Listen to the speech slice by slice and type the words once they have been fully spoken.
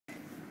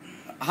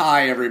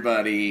Hi,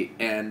 everybody,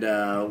 and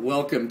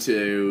welcome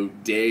to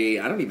day.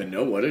 I don't even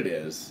know what it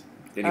is.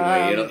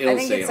 Anyway, it'll I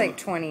think say it's like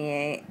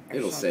 28.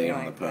 It'll say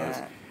on the post.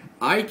 That.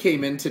 I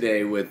came in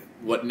today with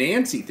what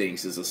Nancy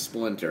thinks is a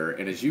splinter,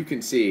 and as you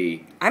can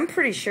see, I'm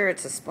pretty sure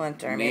it's a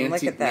splinter. I mean,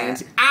 look at that.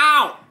 Nancy,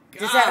 ow!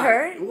 Does that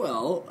hurt?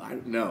 Well,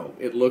 no,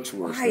 it looks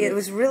worse. Why? It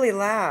was really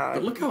loud.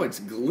 But look how it's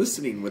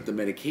glistening with the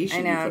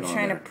medication. I know. You put I'm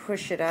trying to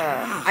push it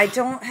up. God. I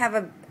don't have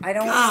a. I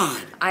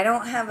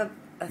don't have a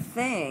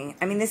thing.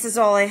 I mean, this is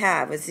all I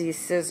have is these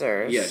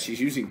scissors. Yeah, she's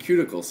using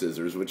cuticle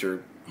scissors, which they're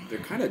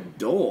kind of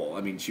dull.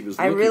 I mean, she was.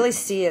 I really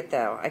see it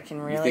though. I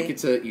can really.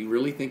 You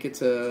really think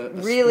it's a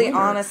really splinter?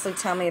 Honestly,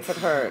 tell me if it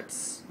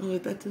hurts. Oh,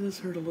 that does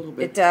hurt a little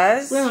bit. It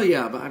does? Well,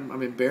 yeah, but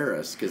I'm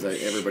embarrassed because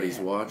everybody's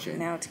watching.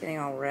 Now it's getting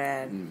all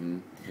red. Mm-hmm.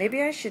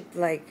 Maybe I should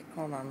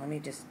hold on. Let me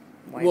just.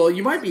 Well,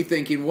 you might be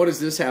thinking, what does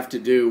this have to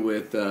do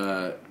with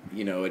a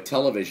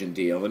television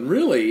deal? And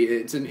really,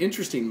 it's an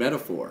interesting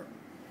metaphor.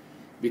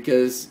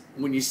 Because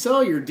when you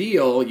sell your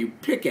deal, you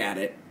pick at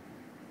it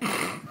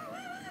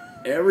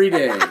every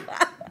day.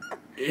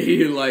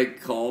 You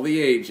call the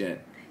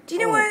agent. Do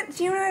you know what?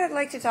 Do you know what I'd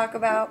like to talk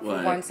about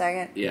for 1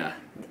 second? Yeah.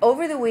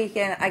 Over the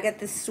weekend, I got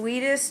the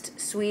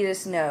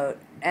sweetest note,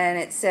 and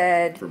it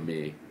said for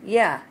me.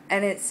 Yeah,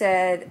 and it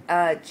said,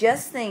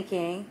 "Just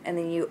thinking," and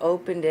then you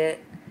opened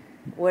it.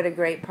 What a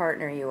great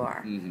partner you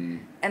are. Mm-hmm.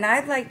 And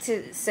I'd like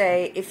to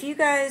say, if you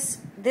guys,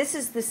 this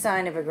is the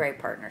sign of a great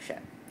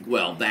partnership.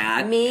 Well,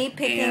 that me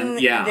picking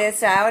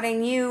this out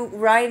and you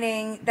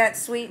writing that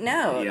sweet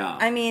note. Yeah.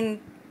 I mean,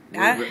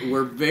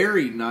 we're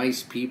very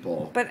nice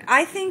people. But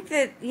I think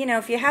that,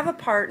 if you have a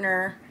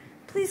partner,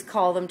 please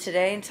call them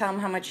today and tell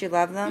them how much you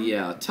love them.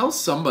 Yeah, tell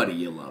somebody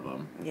you love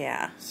them.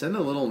 Yeah. Send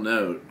a little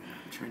note.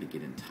 I'm trying to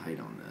get in tight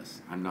on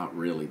this. I'm not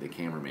really the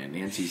cameraman.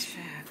 Nancy's,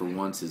 for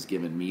once, has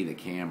given me the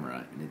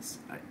camera, and it's.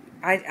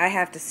 I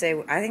have to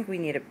say, I think we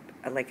need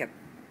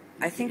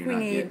I think we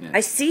need. It. I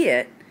see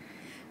it.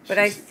 But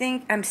I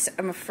think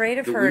I'm afraid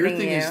of hurting you.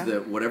 The weird thing is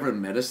that whatever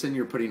medicine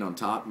you're putting on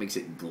top makes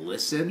it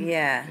glisten.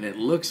 Yeah. And it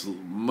looks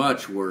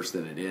much worse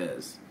than it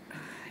is.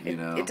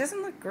 It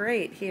doesn't look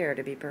great here,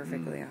 to be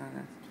perfectly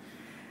honest.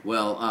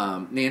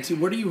 Well, Nancy,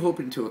 what are you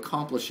hoping to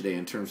accomplish today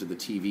in terms of the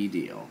TV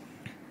deal?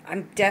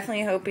 I'm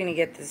definitely hoping to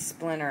get the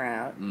splinter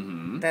out.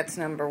 Mm-hmm. That's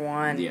number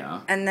one.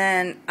 Yeah. And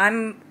then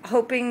I'm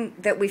hoping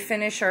that we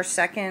finish our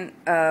second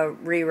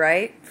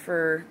rewrite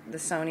for the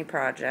Sony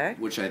project.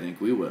 Which I think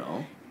we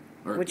will.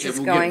 Which is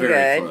going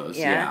good. Close.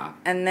 Yeah.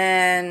 And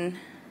then.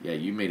 Yeah,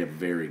 you made a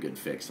very good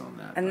fix on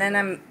that. And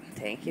then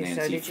thank you. Nancy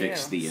so did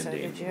fixed you. the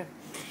ending. So did you.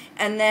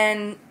 And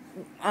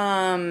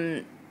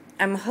then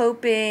I'm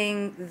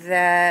hoping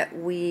that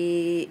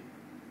we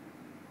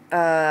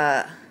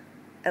at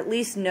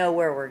least know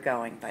where we're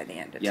going by the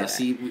end of today. Yeah,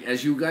 see,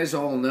 as you guys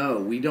all know,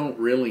 we don't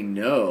really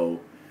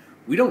know.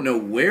 We don't know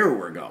where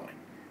we're going.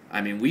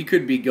 I mean, we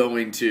could be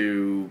going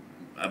to.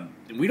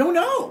 We don't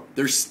know.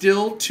 There's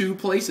still two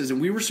places,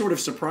 and we were sort of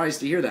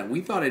surprised to hear that.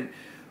 We thought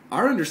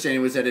our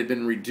understanding was that it had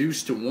been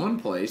reduced to one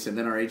place, and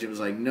then our agent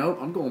was like, nope,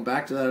 I'm going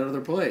back to that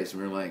other place.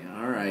 And we were like,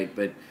 all right,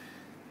 but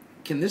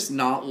can this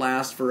not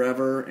last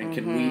forever? And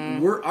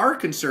can our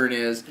concern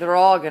is... They're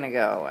all going to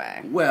go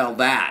away. Well,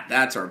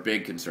 that's our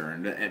big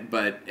concern,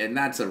 and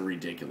that's a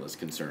ridiculous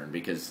concern,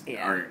 because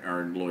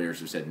our lawyers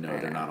have said, no,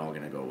 they're not all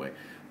going to go away.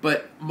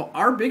 But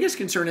our biggest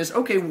concern is,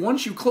 okay,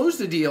 once you close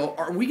the deal,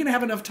 are we going to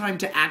have enough time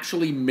to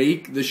actually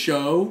make the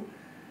show?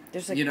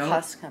 There's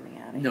pus coming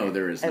out of it. No,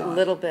 there is not. A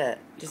little bit.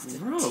 Just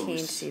Gross. a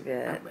teensy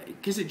bit.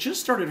 Because it just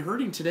started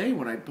hurting today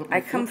when I put my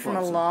I come from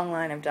a long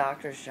line of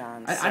doctors,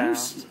 John.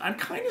 So. I'm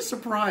kind of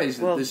surprised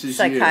that this is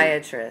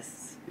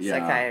psychiatrists. Yeah.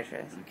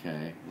 Psychiatrists.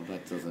 Okay. Well,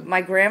 that doesn't...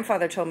 My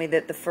grandfather told me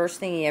that the first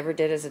thing he ever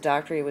did as a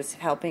doctor, he was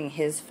helping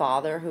his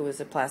father, who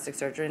was a plastic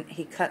surgeon.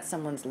 He cut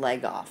someone's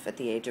leg off at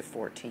the age of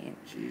 14.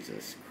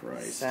 Jesus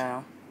Christ.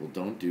 So. Well,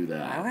 don't do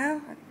that.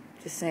 Well,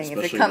 just saying,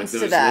 especially if it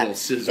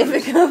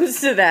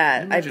comes to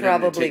that, I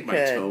probably could. Take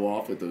my toe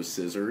off with those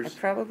scissors. I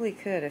probably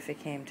could if it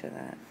came to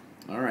that.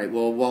 All right.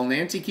 Well, while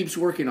Nancy keeps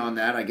working on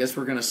that, I guess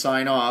we're going to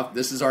sign off.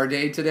 This is our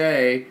day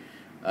today.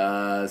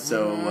 We're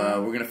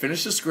going to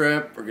finish the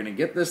script. We're going to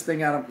get this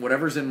thing out of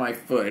whatever's in my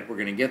foot. We're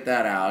going to get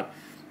that out.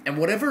 And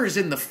whatever is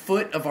in the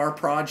foot of our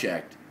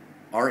project,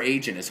 our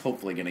agent is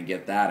hopefully going to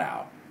get that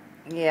out.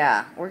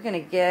 Yeah. We're going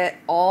to get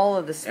all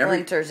of the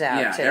splinters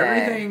out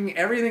today.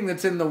 Everything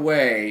that's in the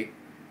way,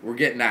 we're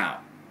getting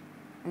out.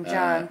 And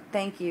John,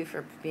 thank you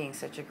for being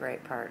such a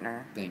great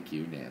partner. Thank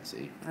you,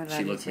 Nancy.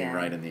 She looked me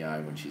right in the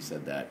eye when she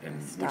said that,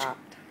 and which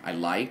I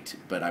liked,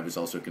 but I was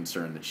also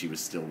concerned that she was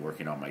still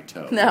working on my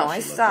toe. No, I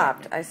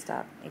stopped.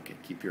 Okay,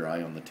 keep your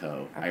eye on the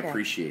toe. Okay. I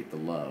appreciate the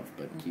love,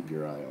 but keep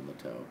your eye on the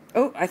toe.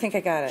 Oh, I think I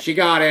got it. She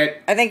got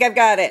it. I think I've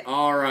got it.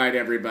 All right,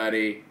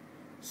 everybody.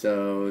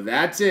 So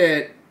that's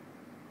it.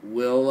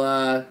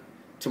 We'll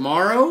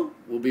tomorrow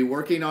we'll be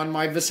working on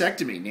my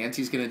vasectomy.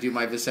 Nancy's going to do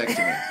my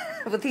vasectomy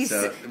with these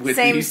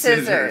same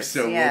scissors.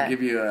 So we'll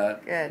give you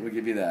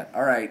that.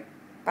 All right.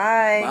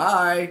 Bye.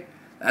 Bye.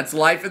 That's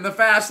life in the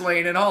fast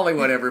lane in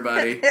Hollywood,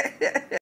 everybody.